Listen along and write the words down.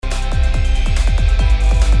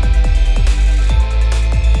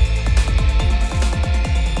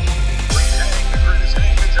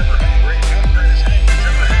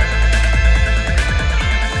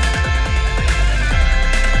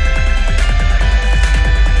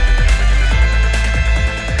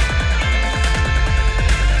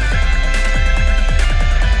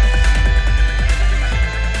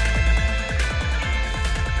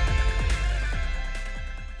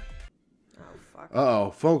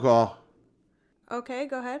phone call. Okay,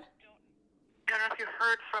 go ahead. I don't know if you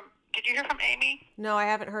heard from... Did you hear from Amy? No, I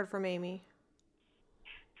haven't heard from Amy.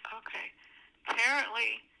 Okay.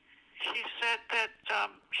 Apparently, she said that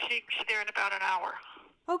she's there in about an hour.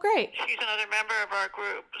 Oh, great. She's another member of our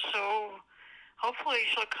group, so hopefully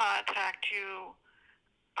she'll contact you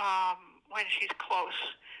when she's close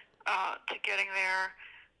to getting there.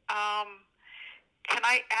 Can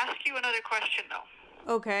I ask you another question,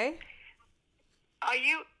 though? Okay. Are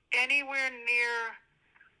you anywhere near,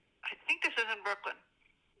 I think this is in Brooklyn,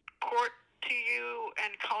 Port to you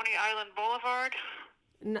and Coney Island Boulevard?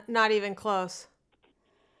 Not even close.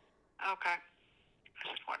 Okay. I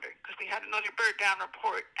was just wondering, because we had another bird down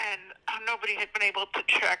report, and nobody had been able to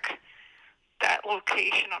check that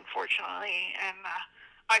location, unfortunately. And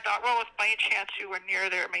I thought, well, if by any chance you were near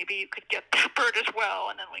there, maybe you could get that bird as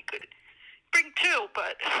well, and then we could bring two,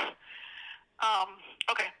 but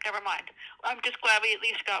okay, never mind. I'm just glad we at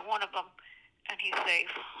least got one of them, and he's safe.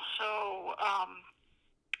 So,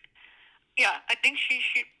 yeah, I think she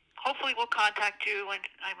hopefully will contact you, and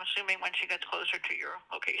I'm assuming when she gets closer to your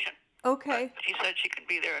location. Okay. But she said she can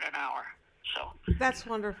be there in an hour, so. That's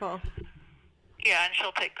wonderful. Yeah, and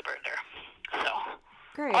she'll take the bird there, so.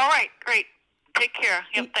 Great. All right, great. Take care.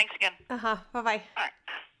 Yep, thanks again. Uh-huh, bye-bye. All right,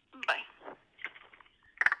 bye.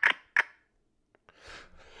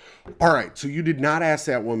 All right, so you did not ask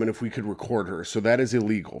that woman if we could record her, so that is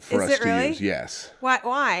illegal for us to use. Yes.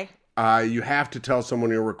 Why? You have to tell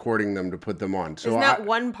someone you're recording them to put them on. So Isn't that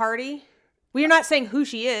one party? Well, you're not saying who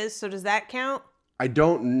she is, so does that count? I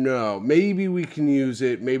don't know. Maybe we can use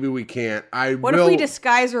it. Maybe we can't. What if we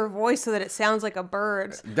disguise her voice so that it sounds like a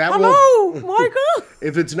bird's? That Hello, Michael.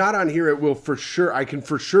 If it's not on here, it will for sure. I can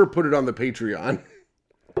for sure put it on the Patreon.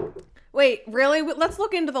 Wait, really? Let's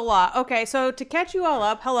look into the law. Okay, so to catch you all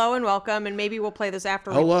up, hello and welcome, and maybe we'll play this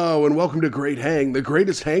after. Hello and welcome to Great Hang, the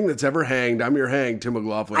greatest hang that's ever hanged. I'm your hang, Tim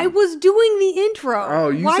McLaughlin. I was doing the intro. Oh,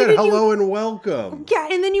 you said hello and welcome. Yeah,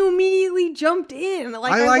 and then you immediately jumped in.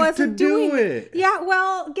 Like I like wasn't to do doing it. Yeah,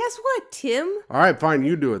 well, guess what, Tim? All right, fine,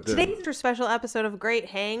 you do it then. Today's our special episode of Great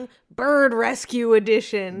Hang, Bird Rescue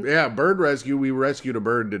Edition. Yeah, bird rescue. We rescued a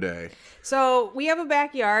bird today. So we have a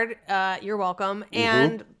backyard. You're welcome.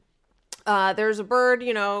 And there's a bird,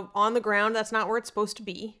 on the ground. That's not where it's supposed to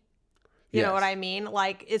be. You know what I mean?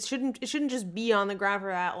 Like it shouldn't just be on the ground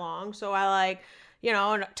for that long. So I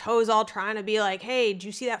and Toe's all trying to be like, hey, did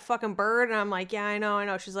you see that fucking bird? And I'm like, yeah, I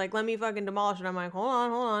know. She's like, let me fucking demolish it. I'm like, hold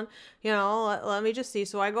on. Let me just see.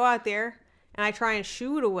 So I go out there and I try and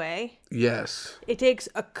shoo it away. Yes. It takes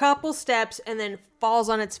a couple steps and then falls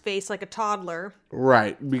on its face like a toddler.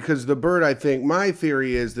 Right. Because the bird, I think, my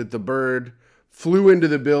theory is that the bird flew into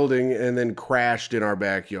the building and then crashed in our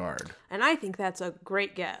backyard. And I think that's a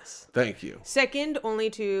great guess. Thank you. Second only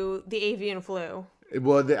to the avian flu.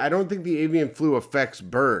 Well, I don't think the avian flu affects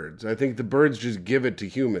birds. I think the birds just give it to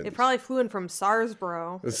humans. It probably flew in from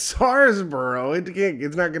Sarsboro. Sarsboro?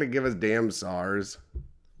 It's not going to give us damn SARS.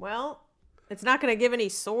 Well, it's not going to give any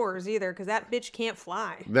sores either because that bitch can't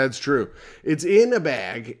fly. That's true. It's in a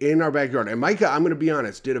bag in our backyard. And Micah, I'm going to be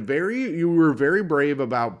honest, you were very brave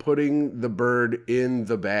about putting the bird in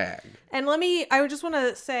the bag. And I just want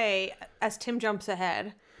to say, as Tim jumps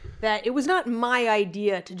ahead, that it was not my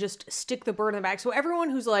idea to just stick the bird in the bag. So everyone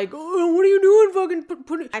who's like, oh, what are you doing? Fucking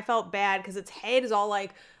put it. I felt bad because its head is all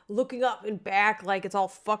like looking up and back like it's all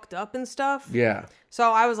fucked up and stuff. Yeah.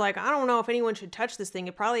 So I was like, I don't know if anyone should touch this thing.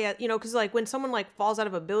 It probably, because like when someone like falls out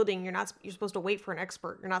of a building, you're supposed to wait for an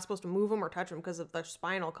expert. You're not supposed to move them or touch them because of their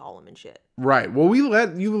spinal column and shit. Right. Well, you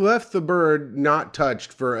left the bird not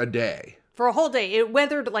touched for a day. For a whole day. It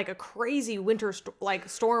weathered like a crazy winter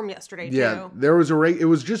storm yesterday too. Yeah, it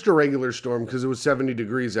was just a regular storm because it was 70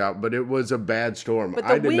 degrees out, but it was a bad storm.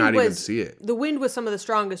 I did not even see it. The wind was some of the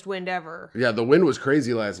strongest wind ever. Yeah, the wind was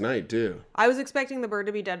crazy last night too. I was expecting the bird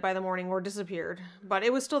to be dead by the morning or disappeared, but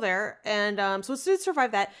it was still there. And so it did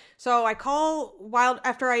survive that. So I call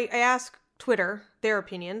after I ask Twitter their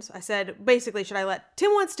opinions. I said, basically,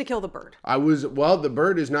 Tim wants to kill the bird. The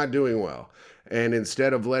bird is not doing well. And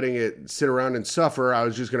instead of letting it sit around and suffer, I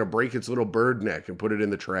was just going to break its little bird neck and put it in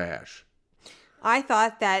the trash. I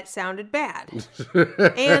thought that sounded bad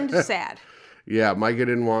and sad. Yeah, Micah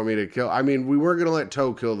didn't want me to kill. I mean, we weren't going to let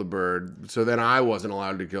Toe kill the bird, so then I wasn't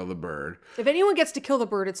allowed to kill the bird. If anyone gets to kill the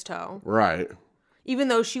bird, it's Toe. Right. Even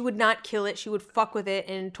though she would not kill it, she would fuck with it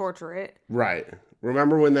and torture it. Right.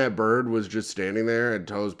 Remember when that bird was just standing there and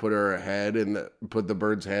Toes put put the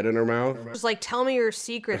bird's head in her mouth? Just like, tell me your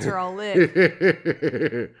secrets or I'll lick.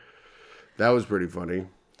 That was pretty funny.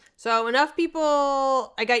 So enough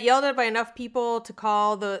people, I got yelled at by enough people to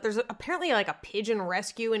call there's apparently like a pigeon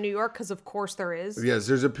rescue in New York, because of course there is. Yes,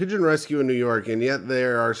 there's a pigeon rescue in New York, and yet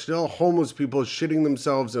there are still homeless people shitting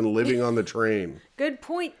themselves and living on the train. Good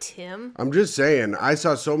point, Tim. I'm just saying, I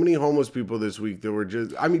saw so many homeless people this week that were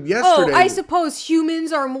just, I mean, yesterday. Oh, I suppose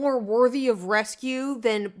humans are more worthy of rescue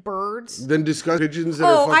than birds. Than discuss pigeons that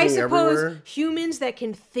are fucking everywhere. Humans that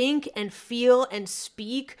can think and feel and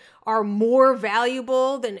speak are more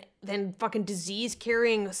valuable than fucking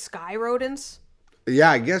disease-carrying sky rodents.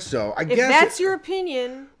 Yeah, I guess so. If that's your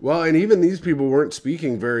opinion. Well, and even these people weren't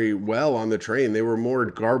speaking very well on the train. They were more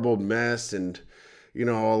garbled mess and, you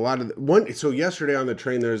know, a lot of... So yesterday on the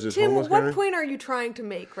train, there's this homeless guy. Tim, what point are you trying to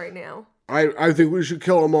make right now? I think we should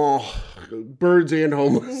kill them all. Birds and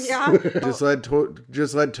homeless. Yeah.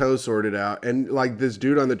 just let Toe sort it out. And like this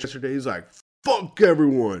dude on the yesterday, he's like, fuck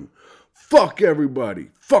everyone. Fuck everybody.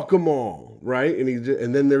 Fuck them all. Right?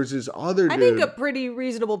 And then there's this other dude. I think a pretty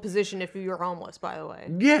reasonable position if you're homeless, by the way.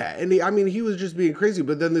 Yeah. And he was just being crazy.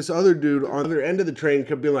 But then this other dude on the other end of the train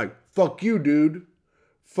kept being like, fuck you, dude.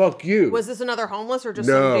 Fuck you. Was this another homeless or just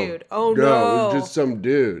some dude? Oh, no. No, it was just some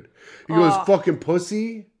dude. He goes, fucking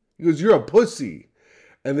pussy. He goes, you're a pussy.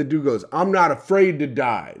 And the dude goes, I'm not afraid to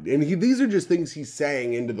die. And these are just things he's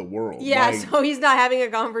saying into the world. Yeah, like, so he's not having a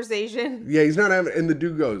conversation. Yeah, he's not having, and the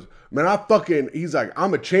dude goes, man, he's like,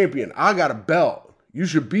 I'm a champion. I got a belt. You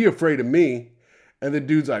should be afraid of me. And the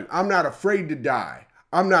dude's like, I'm not afraid to die.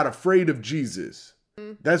 I'm not afraid of Jesus.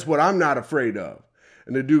 That's what I'm not afraid of.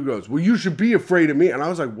 And the dude goes, well, you should be afraid of me. And I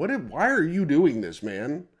was like, why are you doing this,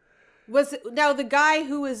 man? Now the guy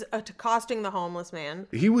who was accosting the homeless man?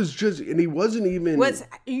 He was just, and he wasn't even.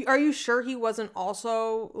 Are you sure he wasn't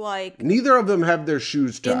also like? Neither of them have their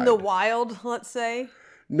shoes tied. In the wild, let's say.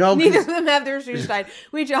 No, neither of them have their shoes tied,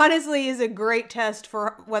 which honestly is a great test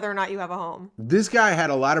for whether or not you have a home. This guy had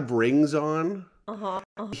a lot of rings on.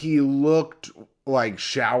 He looked like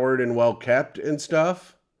showered and well kept and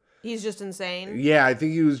stuff. He's just insane. Yeah, I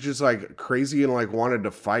think he was just like crazy and like wanted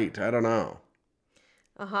to fight. I don't know.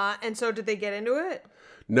 And so did they get into it?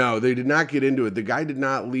 No, they did not get into it. The guy did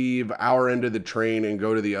not leave our end of the train and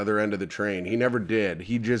go to the other end of the train. He never did.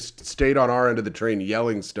 He just stayed on our end of the train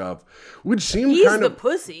yelling stuff, which seemed kind of... He's the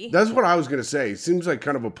pussy. That's what I was going to say. Seems like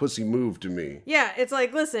kind of a pussy move to me. Yeah, it's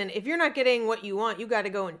like, listen, if you're not getting what you want, you got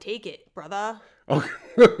to go and take it, brother. Oh,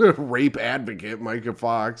 rape advocate Micah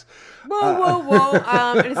Fox. Whoa.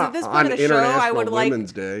 And it's at this point of the show, I would like...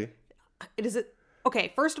 Women's Day.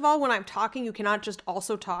 Okay, first of all, when I'm talking, you cannot just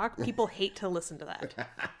also talk. People hate to listen to that.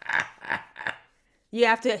 You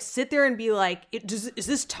have to sit there and be like, is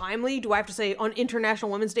this timely? Do I have to say on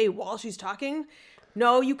International Women's Day while she's talking?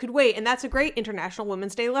 No, you could wait. And that's a great International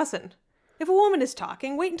Women's Day lesson. If a woman is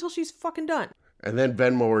talking, wait until she's fucking done. And then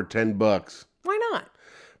Venmo her $10. Why not?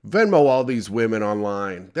 Venmo all these women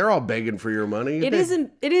online. They're all begging for your money. It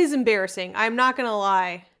is embarrassing. I'm not going to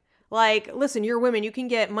lie. Like, listen, you're women. You can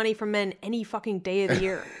get money from men any fucking day of the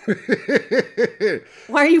year.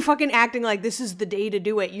 Why are you fucking acting like this is the day to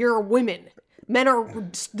do it? You're women. Men are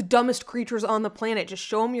the dumbest creatures on the planet. Just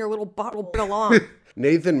show them your little butt will bit along.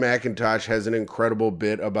 Nathan McIntosh has an incredible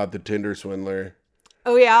bit about the Tinder swindler.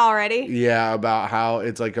 Oh, yeah, already? Yeah, about how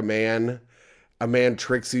it's like a man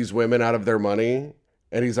tricks these women out of their money.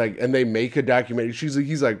 And he's like, and they make a documentary.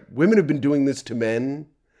 He's like, women have been doing this to men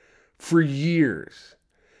for years.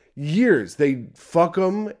 They fuck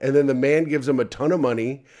them, and then the man gives them a ton of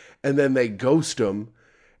money, and then they ghost them,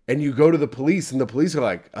 and you go to the police, and the police are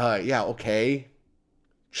like, yeah, okay,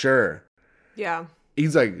 sure. Yeah.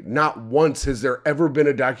 He's like, not once has there ever been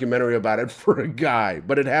a documentary about it for a guy,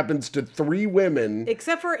 but it happens to 3 women.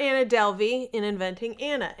 Except for Anna Delvey in Inventing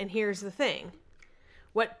Anna. And here's the thing.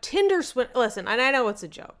 What Tinder listen, and I know it's a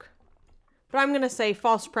joke. But I'm going to say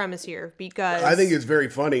false premise here because... I think it's very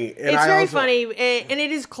funny. It's very funny, and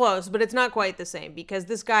it is close, but it's not quite the same because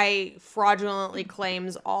this guy fraudulently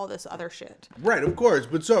claims all this other shit. Right, of course.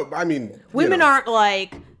 But so, I mean... Women aren't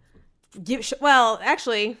like... Well,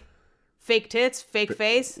 actually, fake tits, fake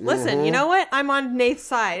face. Listen, you know what? I'm on Nate's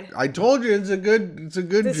side. I told you it's a good joke.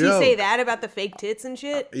 Does he say that about the fake tits and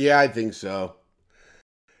shit? Yeah, I think so.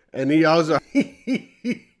 And he also...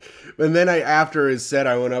 And then after his set,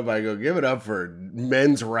 I went up, I go, give it up for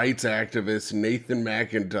men's rights activist Nathan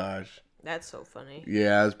McIntosh. That's so funny.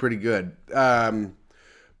 Yeah, it's pretty good.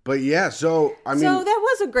 But yeah, so, I mean... So that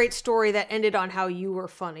was a great story that ended on how you were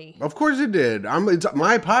funny. Of course it did. It's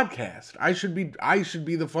my podcast. I should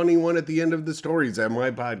be the funny one at the end of the stories at my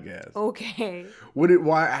podcast. Okay.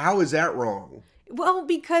 How is that wrong? Well,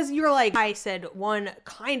 because you're like, I said one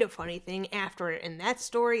kind of funny thing after it, and that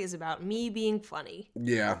story is about me being funny.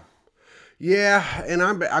 Yeah. Yeah, and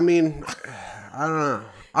I mean, I don't know.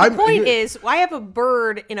 The point is, I have a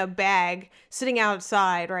bird in a bag sitting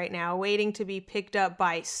outside right now, waiting to be picked up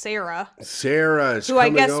by Sarah. Sarah is who I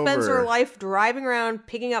coming guess over. spends her life driving around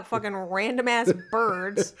picking up fucking random ass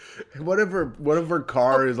birds. What if her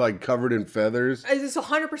car is like covered in feathers? It's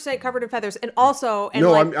 100% covered in feathers, and also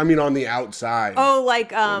No, like, I mean on the outside. oh,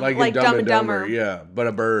 like in Dumb and Dumber. Yeah, but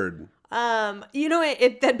a bird. You know,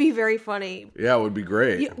 that'd be very funny. Yeah, it would be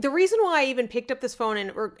great. The reason why I even picked up this phone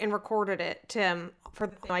and recorded it, Tim,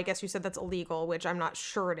 I guess you said that's illegal, which I'm not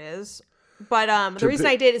sure it is. But the reason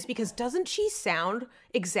I did is because doesn't she sound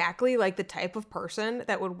exactly like the type of person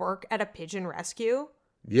that would work at a pigeon rescue?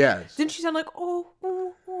 Yes. Didn't she sound like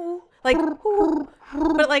like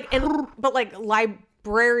but like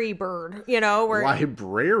library bird, you know, where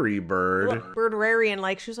Library bird. birdarian,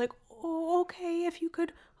 like she was like, oh, okay, if you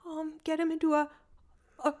could get him into a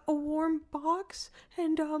warm box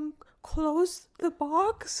and close the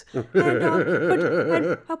box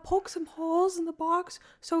and poke some holes in the box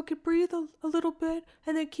so it could breathe a little bit,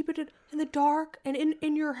 and then keep it in the dark and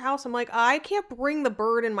in your house. I'm like, I can't bring the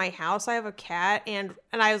bird in my house. I have a cat, and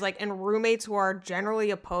I was like, and roommates who are generally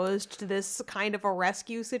opposed to this kind of a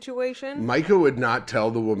rescue situation. Micah would not tell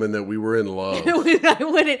the woman that we were in love. I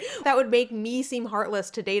wouldn't. That would make me seem heartless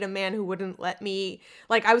to date a man who wouldn't let me.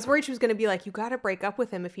 Like, I was worried she was going to be like, you got to break up with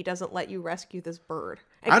him if he doesn't let you rescue this bird.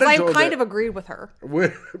 Because I kind of agreed with her.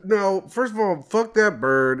 No, first of all, fuck that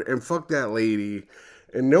bird and fuck that lady.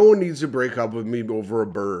 And no one needs to break up with me over a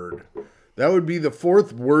bird. That would be the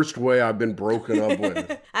fourth worst way I've been broken up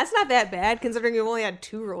with. That's not that bad, considering you've only had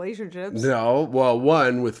 2 relationships. No, well,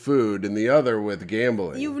 one with food and the other with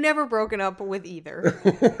gambling. You've never broken up with either.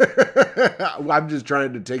 I'm just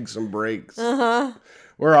trying to take some breaks. Uh-huh.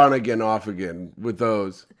 We're on again, off again with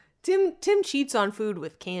those. Tim cheats on food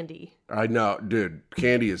with candy. I know, dude.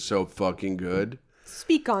 Candy is so fucking good.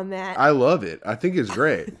 Speak on that. I love it. I think it's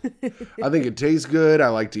great. I think it tastes good. I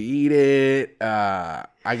like to eat it.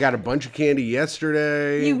 I got a bunch of candy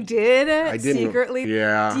yesterday. You did? I didn't. Secretly?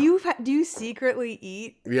 Yeah. Do you secretly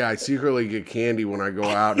eat? Yeah, I secretly get candy when I go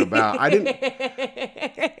out and about. I didn't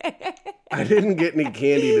get any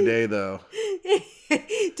candy today, though.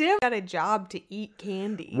 Tim got a job to eat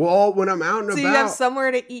candy. Well, when I'm out and about. So you have somewhere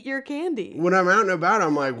to eat your candy. When I'm out and about,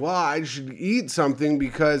 I'm like, well, I should eat something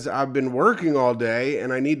because I've been working all day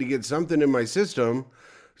and I need to get something in my system.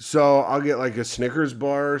 So I'll get like a Snickers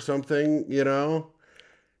bar or something, you know?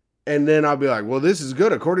 And then I'll be like, well, this is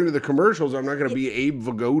good. According to the commercials, I'm not going to be Abe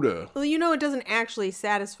Vigoda. Well, you know, it doesn't actually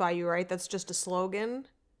satisfy you, right? That's just a slogan.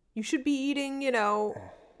 You should be eating, you know,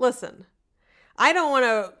 listen. I don't want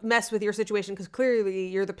to mess with your situation because clearly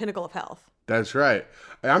you're the pinnacle of health. That's right.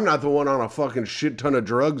 I'm not the one on a fucking shit ton of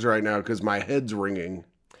drugs right now because my head's ringing.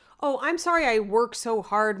 Oh, I'm sorry I work so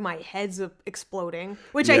hard my head's exploding,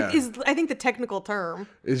 which Yeah. is I think the technical term.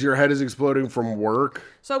 Is your head is exploding from work?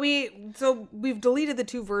 So we've deleted the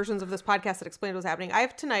 2 versions of this podcast that explained what's happening. I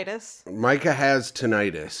have tinnitus. Micah has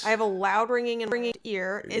tinnitus. I have a loud ringing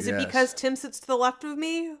ear. Is it Yes. because Tim sits to the left of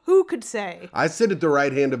me? Who could say? I sit at the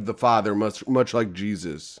right hand of the Father, much like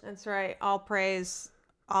Jesus. That's right. All praise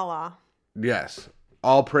Allah. Yes.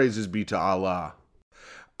 All praises be to Allah.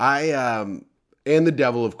 And the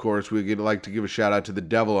devil, of course. We'd like to give a shout out to the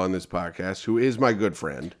devil on this podcast, who is my good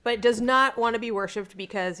friend. But does not want to be worshipped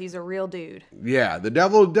because he's a real dude. Yeah, the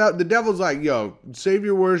devil's like, yo, save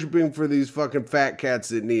your worshiping for these fucking fat cats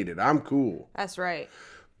that need it. I'm cool. That's right.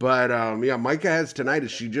 But, yeah, Micah has tinnitus.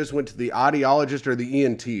 She just went to the audiologist or the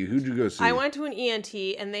ENT. Who'd you go see? I went to an ENT,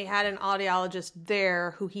 and they had an audiologist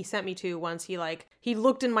there who he sent me to once. He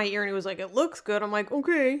looked in my ear, and he was like, it looks good. I'm like,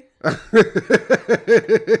 okay.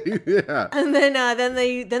 Yeah. And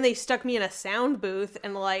then they stuck me in a sound booth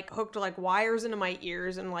and, like, hooked, like, wires into my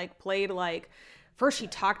ears and, like, played, like... First, she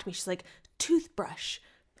talked to me. She's like, toothbrush,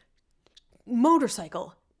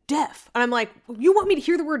 motorcycle, deaf. And I'm like, you want me to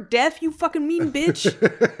hear the word deaf, you fucking mean bitch?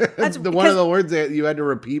 That's one of the words that you had to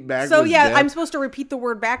repeat back. So was yeah, deaf. I'm supposed to repeat the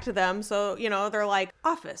word back to them. So, you know, they're like,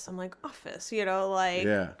 office. I'm like, office, you know, like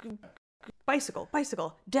Yeah. bicycle,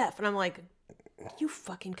 deaf. And I'm like, you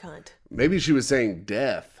fucking cunt. Maybe she was saying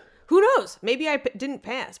deaf. Who knows? Maybe I didn't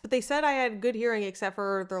pass, but they said I had good hearing except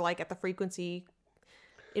for they're like at the frequency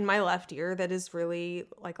in my left ear that is really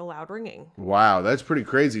like a loud ringing. Wow, that's pretty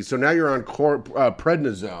crazy. So now you're on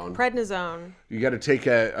prednisone. Prednisone. You got to take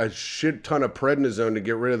a shit ton of prednisone to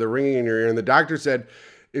get rid of the ringing in your ear. And the doctor said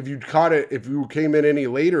if you came in any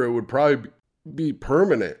later, it would probably be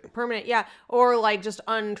permanent. Permanent, yeah. Or like just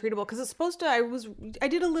untreatable. Because it's supposed to, I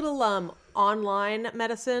did a little online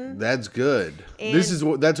medicine. That's good.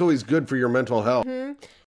 And- That's always good for your mental health. Mm-hmm.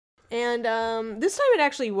 And this time it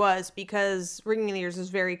actually was, because ringing in the ears is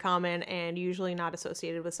very common and usually not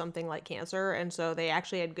associated with something like cancer. And so they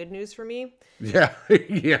actually had good news for me. Yeah,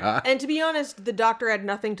 yeah. And to be honest, the doctor had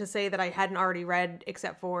nothing to say that I hadn't already read,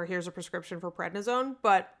 except for here's a prescription for prednisone.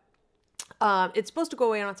 But it's supposed to go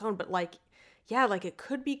away on its own. But like, yeah, like it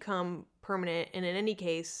could become permanent. And in any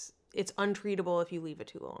case, it's untreatable if you leave it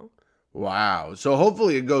too long. Wow. So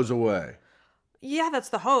hopefully it goes away. Yeah, that's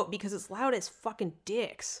the hope, because it's loud as fucking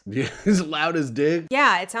dicks. Yeah, as loud as dick.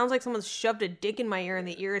 Yeah, it sounds like someone's shoved a dick in my ear and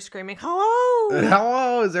the ear is screaming, hello!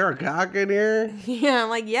 Hello, is there a cock in here? Yeah, I'm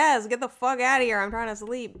like, yes, get the fuck out of here. I'm trying to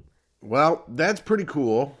sleep. Well, that's pretty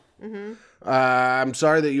cool. Mm-hmm. I'm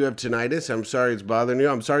sorry that you have tinnitus. I'm sorry it's bothering you.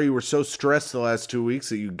 I'm sorry you were so stressed the last 2 weeks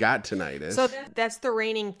that you got tinnitus. So that's the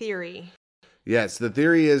reigning theory. Yes, the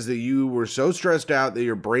theory is that you were so stressed out that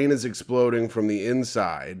your brain is exploding from the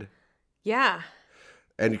inside. Yeah.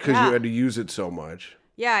 And because you had to use it so much.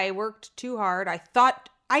 Yeah, I worked too hard. I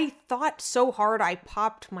thought so hard I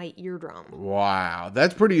popped my eardrum. Wow,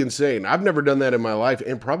 that's pretty insane. I've never done that in my life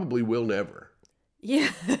and probably will never.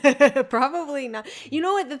 Yeah, probably not. You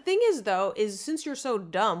know what? The thing is, though, is since you're so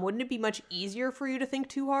dumb, wouldn't it be much easier for you to think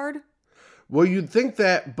too hard? Well, you'd think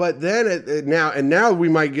that, but then now we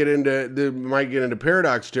might get into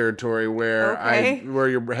paradox territory where where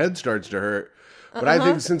your head starts to hurt. But I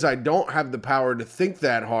think since I don't have the power to think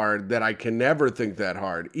that hard, that I can never think that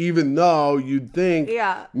hard, even though you'd think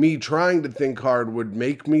me trying to think hard would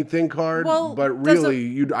make me think hard. Well, but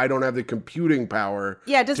really, I don't have the computing power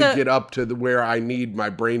to get up to where I need my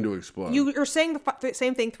brain to explode. You're saying the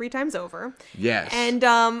same thing 3 times over. Yes. And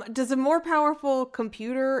does a more powerful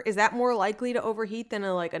computer, is that more likely to overheat than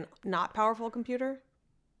a not powerful computer?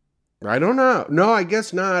 I don't know. No, I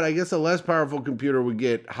guess not. I guess a less powerful computer would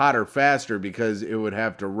get hotter faster because it would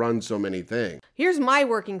have to run so many things. Here's my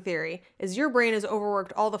working theory, is your brain is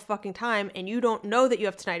overworked all the fucking time and you don't know that you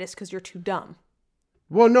have tinnitus because you're too dumb.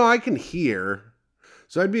 Well, no, I can hear.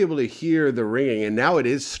 So I'd be able to hear the ringing, and now it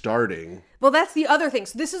is starting. Well, that's the other thing.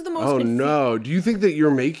 So this is the most... Oh, no. Do you think that you're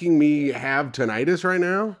making me have tinnitus right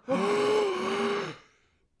now?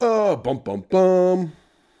 Oh, bum, bum, bum.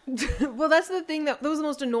 Well, that's the thing that was the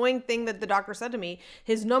most annoying thing that the doctor said to me.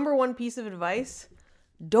 His number one piece of advice,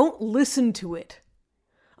 don't listen to it.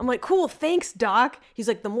 I'm like, cool, thanks, doc. He's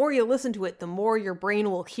like, the more you listen to it, the more your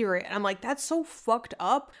brain will hear it. And I'm like, that's so fucked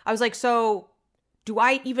up. I was like, so do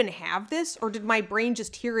I even have this? Or did my brain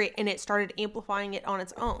just hear it and it started amplifying it on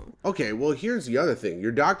its own? Okay, well, here's the other thing.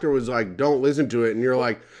 Your doctor was like, don't listen to it. And you're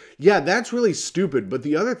like, yeah, that's really stupid. But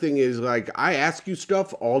the other thing is, like, I ask you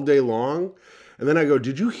stuff all day long. And then I go,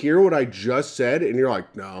 did you hear what I just said? And you're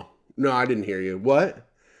like, no, I didn't hear you. What?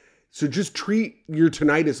 So just treat your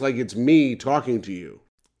tinnitus like it's me talking to you.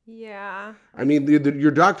 Yeah. I mean, your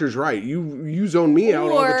doctor's right. You zone me out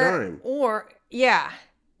all the time. Yeah.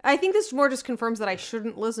 I think this more just confirms that I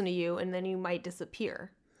shouldn't listen to you and then you might disappear.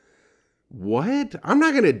 What? I'm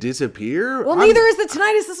not going to disappear. Well, neither is the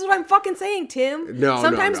tinnitus. This is what I'm fucking saying, Tim. No,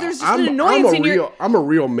 Sometimes there's just an annoyance in your... I'm a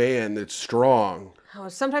real man that's strong. Oh,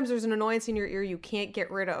 sometimes there's an annoyance in your ear you can't get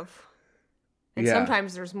rid of. And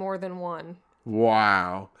sometimes there's more than one.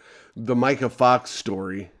 Wow. The Micah Fox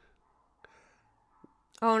story.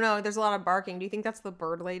 Oh no, there's a lot of barking. Do you think that's the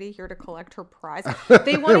bird lady here to collect her prize?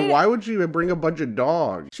 Why would she bring a bunch of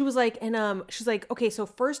dogs? She was like, she's like, okay, so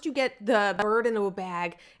first you get the bird into a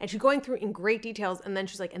bag, and she's going through in great details, and then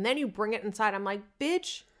she's like, and then you bring it inside. I'm like,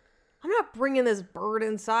 bitch, I'm not bringing this bird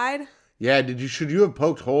inside. Yeah, should you have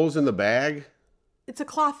poked holes in the bag? It's a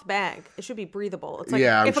cloth bag. It should be breathable. It's like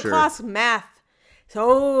a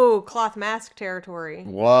cloth mask territory.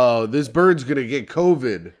 Whoa, this bird's gonna get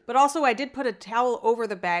COVID. But also, I did put a towel over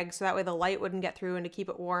the bag so that way the light wouldn't get through and to keep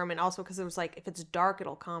it warm. And also because it was like, if it's dark,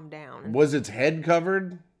 it'll calm down. Was its head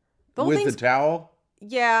covered with the towel?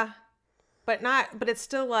 Yeah, but it's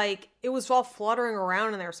still like, it was all fluttering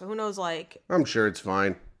around in there. So who knows, like... I'm sure it's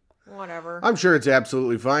fine. Whatever. I'm sure it's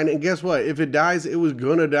absolutely fine. And guess what? If it dies, it was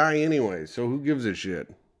gonna die anyway. So who gives a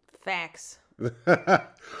shit? Facts.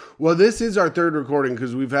 Well, this is our third recording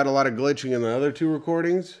because we've had a lot of glitching in the other 2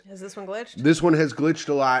 recordings. Has this one glitched? This one has glitched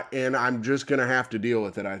a lot, and I'm just going to have to deal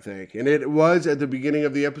with it, I think. And it was, at the beginning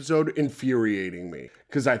of the episode, infuriating me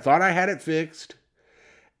because I thought I had it fixed,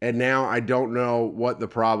 and now I don't know what the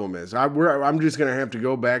problem is. I'm just going to have to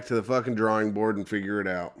go back to the fucking drawing board and figure it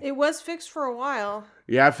out. It was fixed for a while.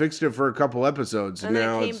 Yeah, I fixed it for a couple episodes. And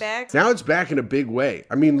now it came back? Now it's back in a big way.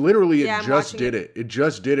 I mean, literally, it just did it. It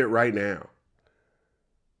just did it right now.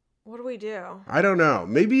 What do we do? I don't know.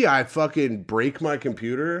 Maybe I fucking break my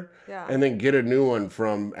computer and then get a new one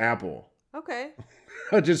from Apple. Okay.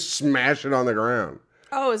 I just smash it on the ground.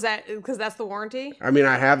 Oh, is that because that's the warranty? I mean,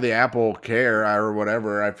 I have the Apple Care or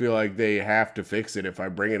whatever. I feel like they have to fix it if I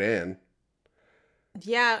bring it in.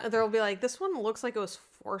 Yeah, they'll be like, this one looks like it was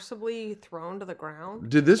forcibly thrown to the ground.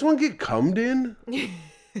 Did this one get cummed in?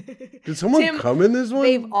 Did someone Tim, come in this one?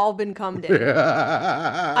 They've all been cummed in.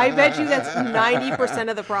 I bet you that's 90%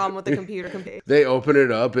 of the problem with the computer. They open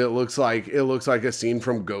it up. It looks like a scene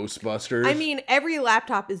from Ghostbusters. I mean, every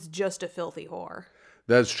laptop is just a filthy whore.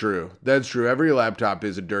 That's true. That's true. Every laptop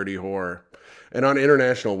is a dirty whore. And on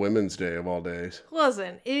International Women's Day of all days.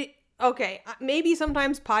 Listen, okay, maybe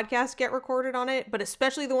sometimes podcasts get recorded on it, but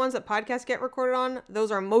especially the ones that podcasts get recorded on, those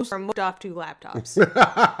are most off to laptops.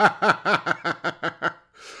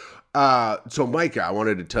 So Micah, I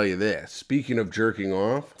wanted to tell you this. Speaking of jerking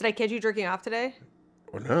off. Did I catch you jerking off today?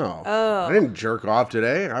 Oh, no. Oh. I didn't jerk off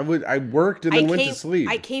today. I worked and then went to sleep.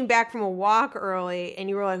 I came back from a walk early and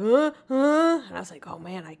you were like, huh? And I was like, oh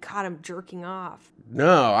man, I caught him jerking off.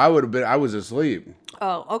 No, I was asleep.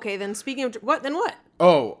 Oh, okay. Then speaking of what?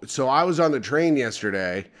 Oh, so I was on the train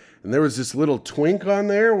yesterday and there was this little twink on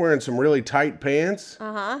there wearing some really tight pants.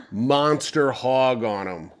 Uh-huh. Monster hog on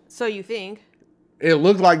him. So you think? It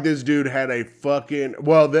looked like this dude had a fucking,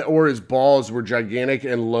 or his balls were gigantic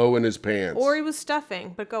and low in his pants. Or he was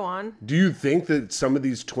stuffing, but go on. Do you think that some of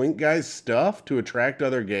these twink guys stuff to attract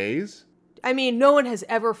other gays? I mean, no one has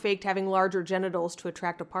ever faked having larger genitals to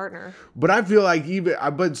attract a partner. But I feel like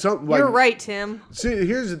You're right, Tim. See,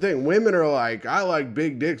 here's the thing. Women are like, I like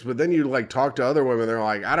big dicks, but then you like talk to other women, they're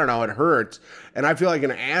like, I don't know, it hurts. And I feel like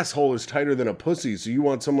an asshole is tighter than a pussy, so you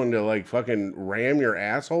want someone to like fucking ram your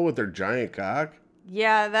asshole with their giant cock?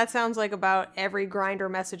 Yeah, that sounds like about every Grindr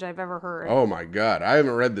message I've ever heard. Oh my God. I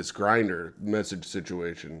haven't read this Grindr message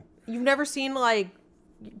situation. You've never seen like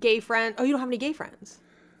gay friends? Oh, you don't have any gay friends?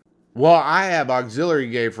 Well, I have auxiliary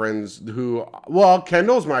gay friends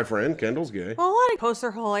Kendall's my friend. Kendall's gay. Well, a lot of post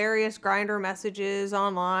their hilarious Grindr messages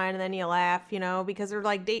online, and then you laugh, because they're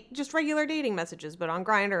like just regular dating messages. But on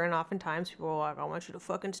Grindr, and oftentimes people are like, I want you to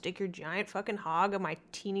fucking stick your giant fucking hog in my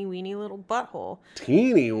teeny weeny little butthole.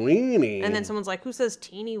 Teeny weeny. And then someone's like, who says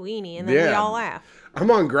teeny weeny? And then we all laugh. I'm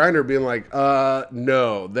on Grindr being like,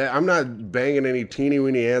 no, I'm not banging any teeny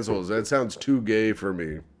weeny assholes. That sounds too gay for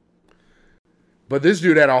me. But this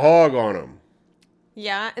dude had a hog on him.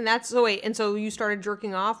 Yeah, and so you started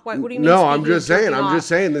jerking off? What do you mean? No, I'm just saying this guy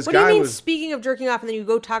was... What do you mean speaking of jerking off and then you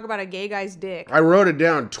go talk about a gay guy's dick? I wrote it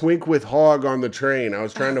down, twink with hog on the train. I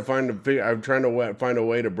was trying to find a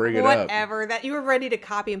way to bring it up. Whatever. That you were ready to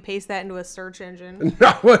copy and paste that into a search engine. No,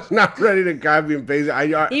 I was not ready to copy and paste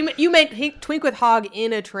it. You meant twink with hog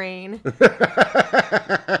in a train.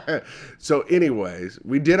 So anyways,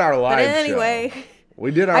 we did our live show. We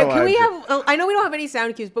did our live. Can we have? I know we don't have any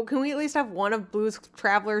sound cues, but can we at least have one of Blues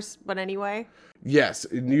Travelers? But anyway. Yes,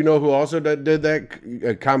 you know who also did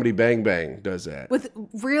that? Comedy Bang Bang does that. With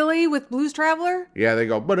Blues Traveler? Yeah, they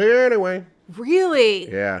go. But anyway.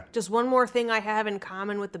 Really? Yeah. Just one more thing I have in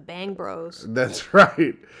common with the Bang Bros. That's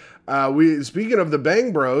right. Speaking of the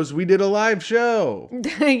Bang Bros, we did a live show.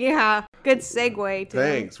 Yeah, good segue.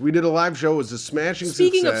 Thanks. We did a live show. It was a smashing success.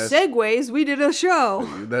 Speaking of segues, we did a show.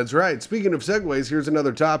 That's right. Speaking of segues, here's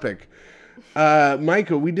another topic.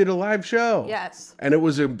 Micah, we did a live show. Yes. And it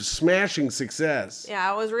was a smashing success.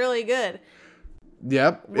 Yeah, it was really good.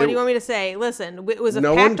 Yep. What do you want me to say? Listen, it was a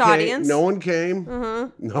packed audience. No one came.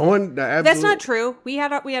 Mm-hmm. No one. That's not true. We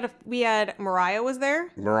had Mariah was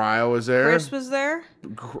there. Mariah was there. Chris was there.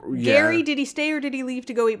 Yeah. Gary, did he stay or did he leave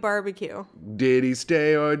to go eat barbecue? Did he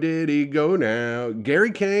stay or did he go now?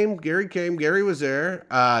 Gary came. Gary was there.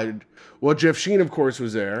 Jeff Sheen, of course,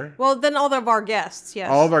 was there. Well, then all of our guests, yes.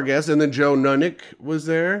 All of our guests, and then Joe Nunnick was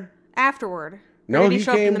there afterward. No, he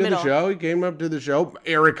came to the show. He came up to the show.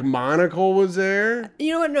 Eric Monacle was there.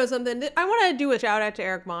 You know what? No, something. I want to do a shout out to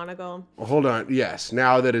Eric Monacle. Hold on. Yes.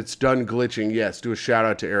 Now that it's done glitching, yes, do a shout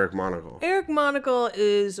out to Eric Monacle. Eric Monacle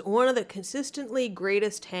is one of the consistently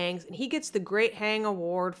greatest hangs, and he gets the Great Hang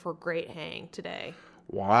Award for Great Hang today.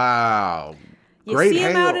 Wow. You see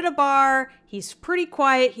him out at a bar, he's pretty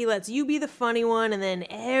quiet, he lets you be the funny one, and then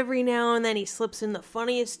every now and then he slips in the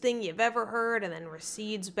funniest thing you've ever heard and then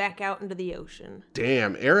recedes back out into the ocean.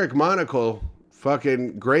 Damn, Eric Monacle,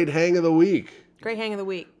 fucking great hang of the week. Great hang of the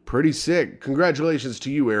week. Pretty sick. Congratulations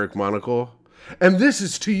to you, Eric Monacle. And this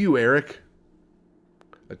is to you, Eric.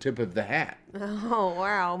 A tip of the hat. Oh,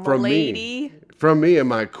 wow. Milady. From me and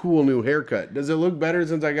my cool new haircut. Does it look better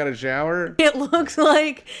since I got a shower? It looks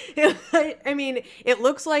like, it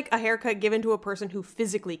looks like a haircut given to a person who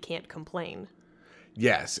physically can't complain.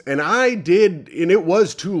 Yes, and I did, and it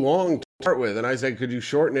was too long to start with, and I said, could you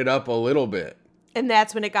shorten it up a little bit? And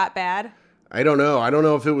that's when it got bad? I don't know. I don't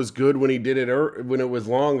know if it was good when he did it or when it was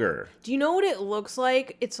longer. Do you know what it looks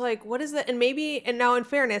like? It's like, what is that? And maybe, and now in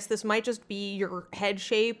fairness, this might just be your head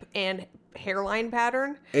shape and hairline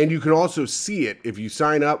pattern. And you can also see it if you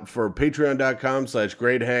sign up for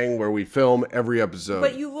patreon.com/greathang, where we film every episode.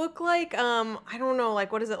 But you look like, I don't know,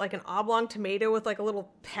 like, what is it? Like an oblong tomato with like a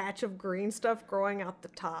little patch of green stuff growing out the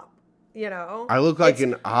top. You know, I look like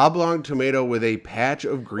an oblong tomato with a patch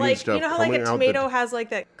of green like, stuff. You know how coming like a out tomato has like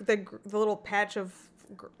the little patch of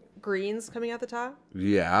greens coming out the top?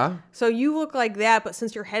 Yeah. So you look like that, but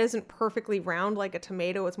since your head isn't perfectly round like a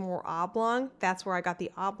tomato, it's more oblong. That's where I got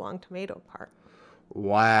the oblong tomato part.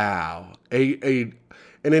 Wow. An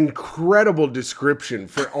incredible description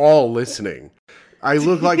for all listening. I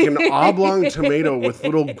look like an oblong tomato with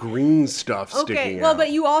little green stuff sticking out. Well,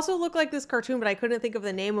 but you also look like this cartoon, but I couldn't think of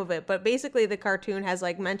the name of it. But basically, the cartoon has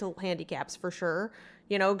like mental handicaps for sure.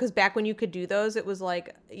 You know, because back when you could do those, it was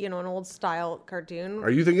like, you know, an old style cartoon.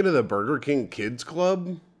 Are you thinking of the Burger King Kids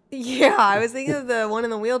Club? Yeah, I was thinking of the one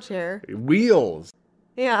in the wheelchair. Wheels.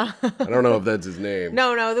 Yeah. I don't know if that's his name.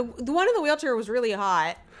 No, the one in the wheelchair was really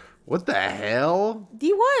hot. What the hell?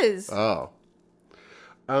 He was. Oh.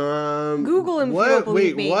 Google him if you don't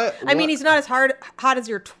believe me. I mean, he's not as hot as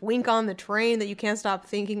your twink on the train that you can't stop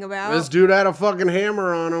thinking about. This dude had a fucking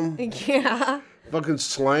hammer on him. Yeah. Fucking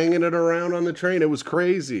slanging it around on the train. It was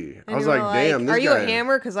crazy. And I was you were like, damn, this Are you guy... a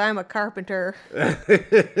hammer? Because I'm a carpenter.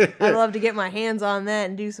 I'd love to get my hands on that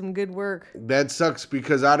and do some good work. That sucks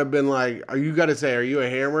because I'd have been like, you got to say, are you a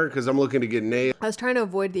hammer? Because I'm looking to get nailed. I was trying to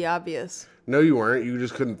avoid the obvious. No, you weren't. You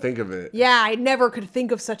just couldn't think of it. Yeah, I never could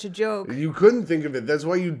think of such a joke. You couldn't think of it. That's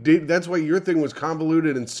why you did. That's why your thing was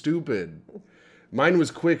convoluted and stupid. Mine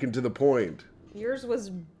was quick and to the point. Yours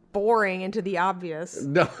was boring and to the obvious.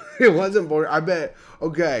 No, it wasn't boring. I bet.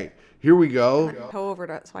 Okay, here we go. Go over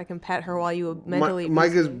to so I can pet her while you mentally.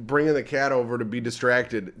 Mike is bringing the cat over to be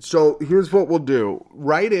distracted. So here's what we'll do.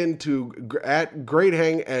 Write into at Great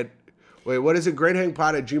Hang at. Wait, what is it?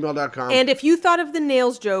 GreatHangPod@gmail.com. And if you thought of the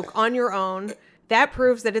nails joke on your own, that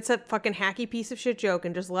proves that it's a fucking hacky piece of shit joke.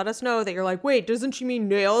 And just let us know that you're like, wait, doesn't she mean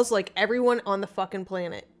nails? Like everyone on the fucking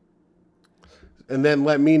planet. And then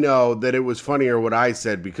let me know that it was funnier what I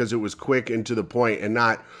said because it was quick and to the point and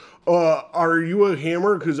not, are you a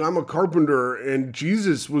hammer? Because I'm a carpenter and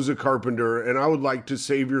Jesus was a carpenter and I would like to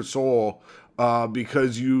save your soul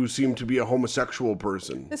because you seem to be a homosexual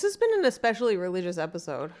person. This has been an especially religious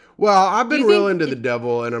episode. Well, I've been real into the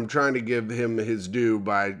devil and I'm trying to give him his due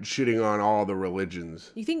by shitting on all the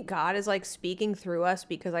religions. You think God is like speaking through us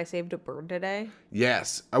because I saved a bird today?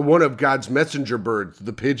 Yes, one of God's messenger birds,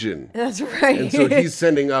 the pigeon. That's right. And so he's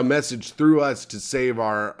sending a message through us to save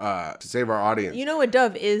our audience. You know, a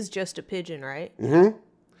dove is just a pigeon, right? Mm-hmm.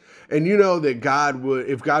 And you know that God would,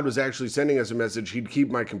 if God was actually sending us a message, he'd keep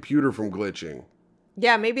my computer from glitching.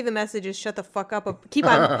 Yeah, maybe the message is shut the fuck up. Keep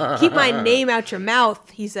my name out your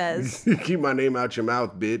mouth, he says. Keep my name out your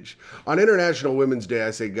mouth, bitch. On International Women's Day,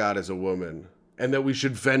 I say God is a woman. And that we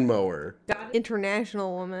should Venmo her.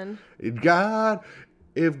 International woman. If God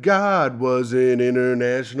was an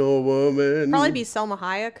international woman. Probably be Selma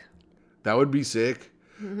Hayek. That would be sick.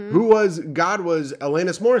 Mm-hmm. God was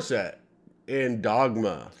Alanis Morissette in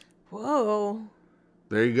Dogma. Whoa.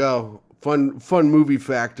 There you go. Fun movie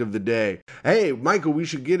fact of the day. Hey, Michael, we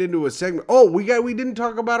should get into a segment. Oh, we didn't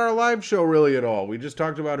talk about our live show really at all. We just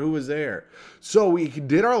talked about who was there. So we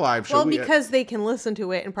did our live show. Well, because they can listen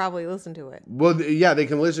to it and probably listen to it. Well, yeah, they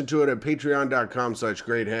can listen to it at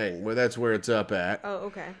patreon.com/greathang. Well, that's where it's up at. Oh,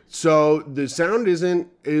 okay. So the sound isn't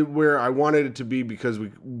where I wanted it to be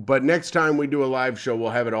but next time we do a live show,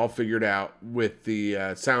 we'll have it all figured out with the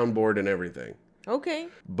soundboard and everything. Okay.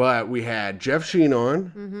 But we had Jeff Sheen on.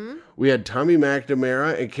 Mm-hmm. We had Tommy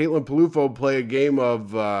McNamara and Caitlin Palufo play a game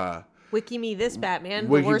of... Wiki Me This, Batman,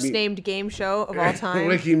 the worst named game show of all time.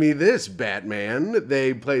 Wiki Me This, Batman.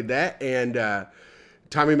 They played that. And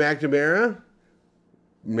Tommy McNamara,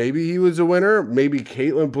 maybe he was a winner. Maybe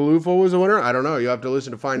Caitlin Palufo was a winner. I don't know. You have to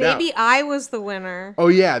listen to find out. Maybe I was the winner. Oh,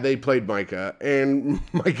 yeah. They played Micah. And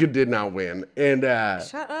Micah did not win. And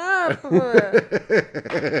Shut up.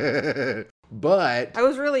 But I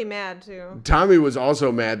was really mad too. Tommy was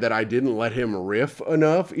also mad that I didn't let him riff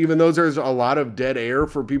enough, even though there's a lot of dead air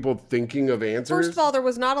for people thinking of answers. First of all, there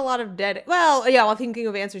was not a lot of dead. Well, yeah, while thinking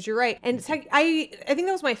of answers, you're right. And I think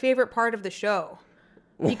that was my favorite part of the show.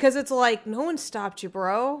 Because it's like, no one stopped you,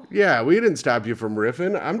 bro. Yeah, we didn't stop you from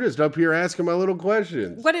riffing. I'm just up here asking my little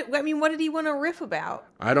questions. What did he want to riff about?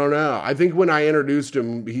 I don't know. I think when I introduced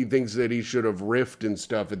him, he thinks that he should have riffed and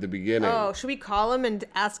stuff at the beginning. Oh, should we call him and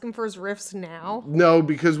ask him for his riffs now? No,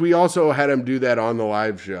 because we also had him do that on the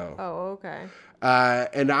live show. Oh, okay.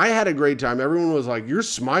 And I had a great time. Everyone was like, "You're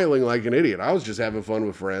smiling like an idiot." I was just having fun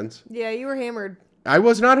with friends. Yeah, you were hammered. I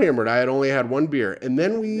was not hammered. I had only had one beer. And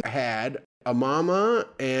then we had Amama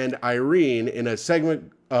and Irene in a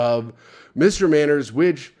segment of Mr. Manners,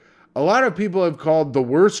 which a lot of people have called the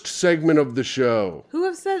worst segment of the show.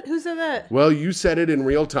 Who said that? Well, you said it in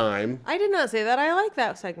real time. I did not say that. I like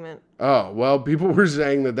that segment. Oh, well, people were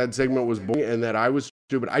saying that segment was boring and that I was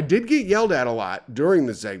stupid. I did get yelled at a lot during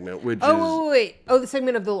the segment, which Wait. Oh, the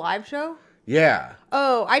segment of the live show? Yeah.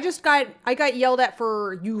 Oh, I got yelled at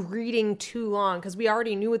for you reading too long because we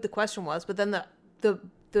already knew what the question was, but then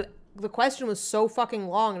the question was so fucking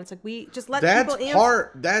long, and it's like, we just let people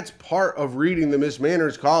answer. That's part of reading the Miss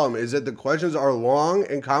Manners column, is that the questions are long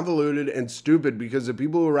and convoluted and stupid because the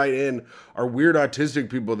people who write in are weird autistic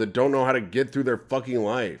people that don't know how to get through their fucking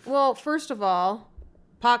life. Well, first of all,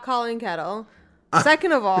 pot calling kettle.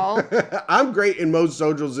 Second of all, I'm great in most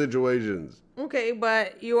social situations. Okay,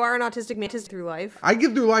 but you are an autistic man through life. I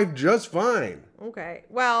get through life just fine. Okay,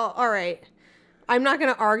 well, all right. I'm not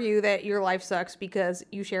going to argue that your life sucks because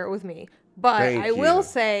you share it with me. But I will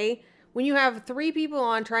say, when you have 3 people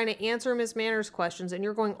on trying to answer Miss Manners questions and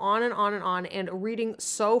you're going on and on and on and reading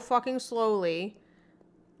so fucking slowly,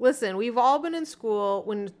 listen, we've all been in school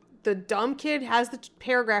when the dumb kid has the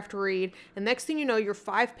paragraph to read, and next thing you know, you're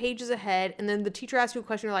 5 pages ahead, and then the teacher asks you a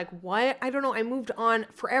question, you're like, what? I don't know, I moved on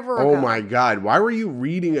forever ago. Oh my God, why were you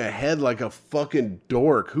reading ahead like a fucking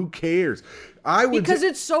dork? Who cares? Because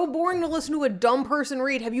it's so boring to listen to a dumb person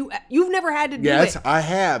read. You've never had to do it? Yes, I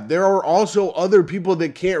have. There are also other people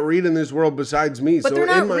that can't read in this world besides me. But they're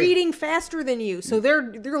not reading faster than you, so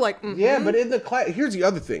they're like, mm-hmm. Yeah, but in the class, here's the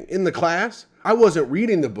other thing. In the class, I wasn't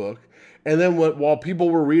reading the book. And then while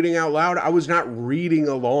people were reading out loud, I was not reading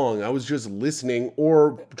along. I was just listening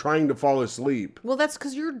or trying to fall asleep. Well, that's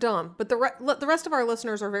because you're dumb. But the rest of our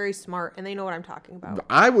listeners are very smart, and they know what I'm talking about.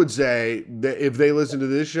 I would say that if they listen to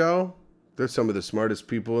this show, they're some of the smartest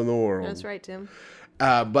people in the world. That's right, Tim.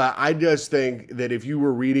 But I just think that if you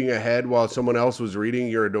were reading ahead while someone else was reading,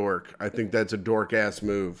 you're a dork. I think that's a dork-ass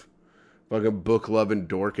move. Fucking book-loving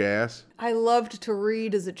dork-ass. I loved to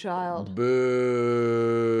read as a child.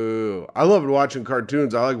 Boo. I loved watching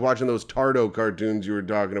cartoons. I like watching those Tardo cartoons you were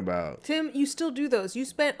talking about. Tim, you still do those. You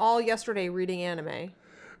spent all yesterday reading anime.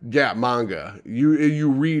 Yeah, manga. You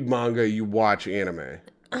read manga, you watch anime.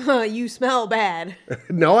 You smell bad.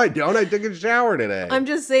 No, I don't. I took a shower today. I'm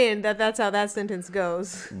just saying that's how that sentence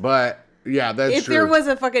goes. But, yeah, that's if true. If there was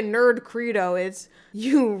a fucking nerd credo, it's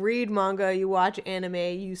you read manga, you watch anime,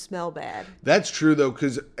 you smell bad. That's true, though,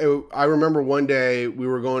 because I remember one day we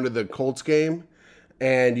were going to the Colts game,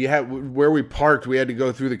 and where we parked, we had to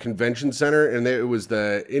go through the convention center, and it was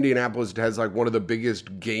the Indianapolis has like one of the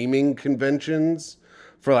biggest gaming conventions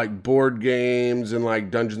for like board games and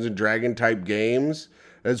like Dungeons and Dragon type games.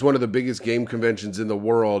 It's one of the biggest game conventions in the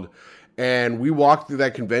world. And we walked through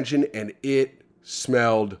that convention and it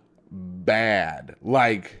smelled bad.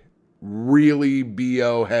 Like really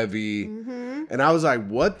BO heavy. Mm-hmm. And I was like,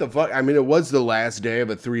 what the fuck? I mean, it was the last day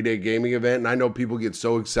of a 3-day gaming event. And I know people get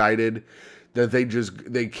so excited that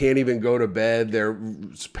they can't even go to bed. They're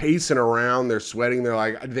pacing around. They're sweating. They're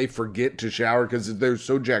like, they forget to shower because they're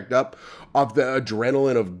so jacked up off the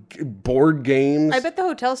adrenaline of board games. I bet the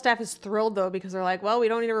hotel staff is thrilled, though, because they're like, well, we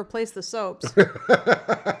don't need to replace the soaps.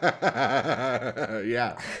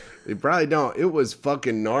 Yeah, they probably don't. It was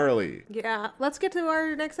fucking gnarly. Yeah, let's get to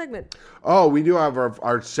our next segment. Oh, we do have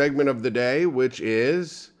our segment of the day, which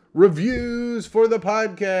is reviews for the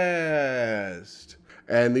podcast.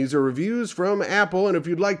 And these are reviews from Apple. And if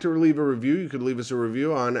you'd like to leave a review, you could leave us a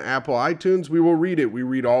review on Apple iTunes. We will read it. We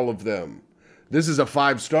read all of them. This is a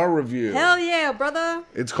 5-star review. Hell yeah, brother.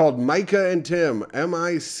 It's called Micah and Tim.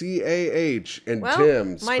 Micah and well,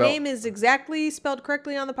 Tim. My name is exactly spelled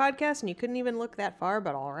correctly on the podcast, and you couldn't even look that far,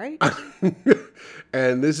 but all right.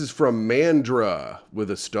 And this is from Mandra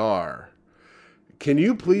with a star. Can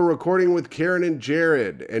you please recording with Karen and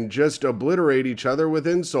Jared and just obliterate each other with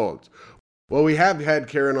insults? Well, we have had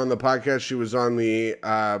Karen on the podcast. She was on the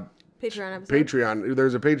Patreon episode.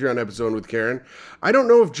 There's a Patreon episode with Karen. I don't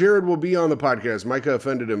know if Jared will be on the podcast. Micah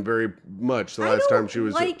offended him very much the last time she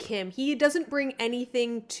was. I don't like him. He doesn't bring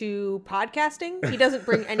anything to podcasting. He doesn't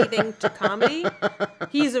bring anything to comedy.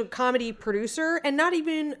 He's a comedy producer and not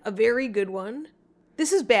even a very good one.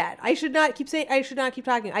 This is bad. I should not keep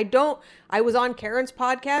talking. I was on Karen's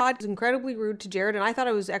podcast. It was incredibly rude to Jared, and I thought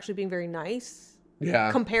I was actually being very nice.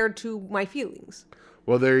 Yeah. Compared to my feelings.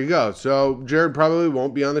 Well, there you go. So Jared probably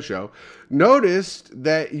won't be on the show. Noticed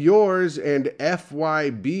that yours and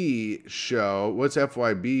FYB show. What's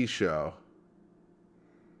FYB show?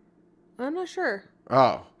 I'm not sure.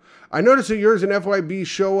 Oh. I noticed that yours and FYB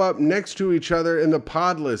show up next to each other in the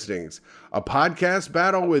pod listings. A podcast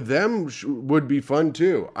battle with them would be fun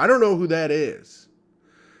too. I don't know who that is.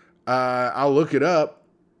 I'll look it up.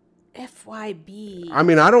 FYB. I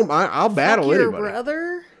mean, I'll battle Fuck your anybody.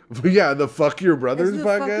 brother? Yeah, the Fuck Your Brothers Is it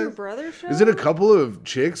podcast. Fuck Your Brother show? Is it a couple of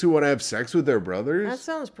chicks who want to have sex with their brothers? That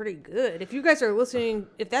sounds pretty good. If you guys are listening,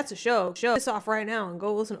 if that's a show this off right now and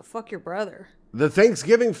go listen to Fuck Your Brother. The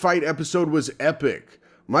Thanksgiving fight episode was epic.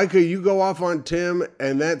 Micah, you go off on Tim,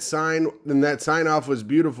 and that sign off was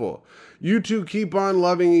beautiful. You two keep on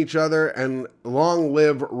loving each other, and long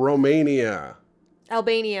live Romania.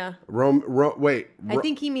 Albania. I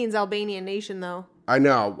think he means Albanian nation, though. I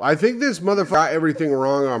know. I think this motherfucker got everything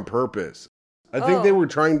wrong on purpose. I think they were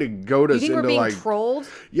trying to goad us into You think we're being trolled?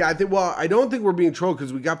 Yeah, I don't think we're being trolled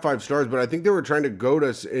because we got 5 stars, but I think they were trying to goad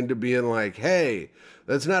us into being like, hey,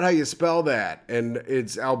 that's not how you spell that. And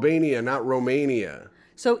it's Albania, not Romania.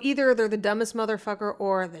 So either they're the dumbest motherfucker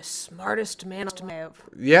or the smartest man alive.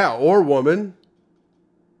 Yeah, or woman.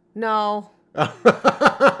 No.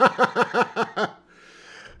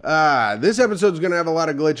 This episode's going to have a lot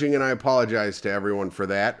of glitching, and I apologize to everyone for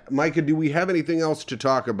that. Micah, do we have anything else to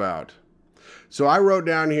talk about? So I wrote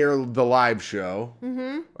down here the live show.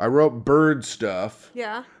 Mm-hmm. I wrote bird stuff.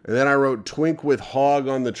 Yeah. And then I wrote twink with hog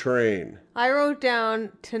on the train. I wrote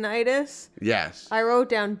down tinnitus. Yes. I wrote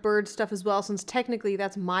down bird stuff as well, since technically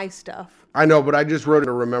that's my stuff. I know, but I just wrote it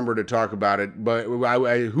to remember to talk about it. But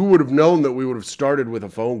who would have known that we would have started with a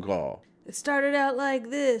phone call? It started out like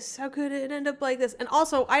this. How could it end up like this? And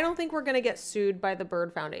also, I don't think we're going to get sued by the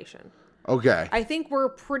Bird Foundation. Okay. I think we're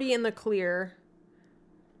pretty in the clear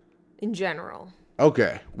in general.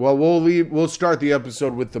 Okay. Well, we'll start the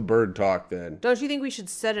episode with the bird talk then. Don't you think we should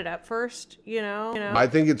set it up first? You know? I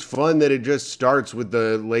think it's fun that it just starts with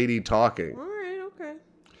the lady talking. All right, okay.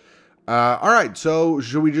 All right, so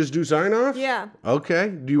should we just do sign off? Yeah. Okay.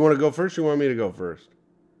 Do you want to go first or you want me to go first?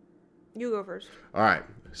 You go first. All right.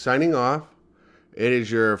 Signing off. It is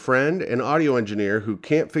your friend and audio engineer who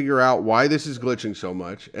can't figure out why this is glitching so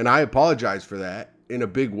much, and I apologize for that in a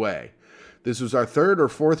big way. This was our 3rd or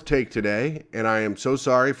 4th take today, and I am so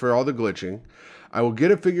sorry for all the glitching. I will get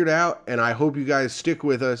it figured out, and I hope you guys stick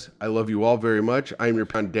with us. I love you all very much. I am your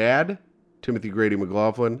dad, Timothy Grady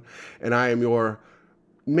McLaughlin, and I am your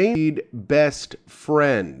main best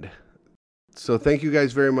friend. So thank you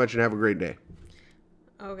guys very much, and have a great day.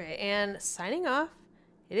 Okay, and signing off,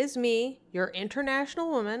 it is me, your international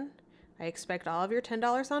woman. I expect all of your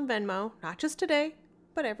 $10 on Venmo, not just today,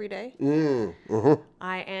 but every day.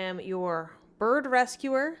 I am your bird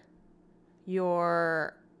rescuer,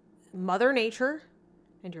 your mother nature,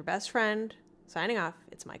 and your best friend. Signing off,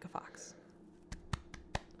 it's Micah Fox.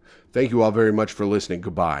 Thank you all very much for listening.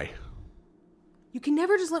 Goodbye. You can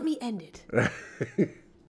never just let me end it.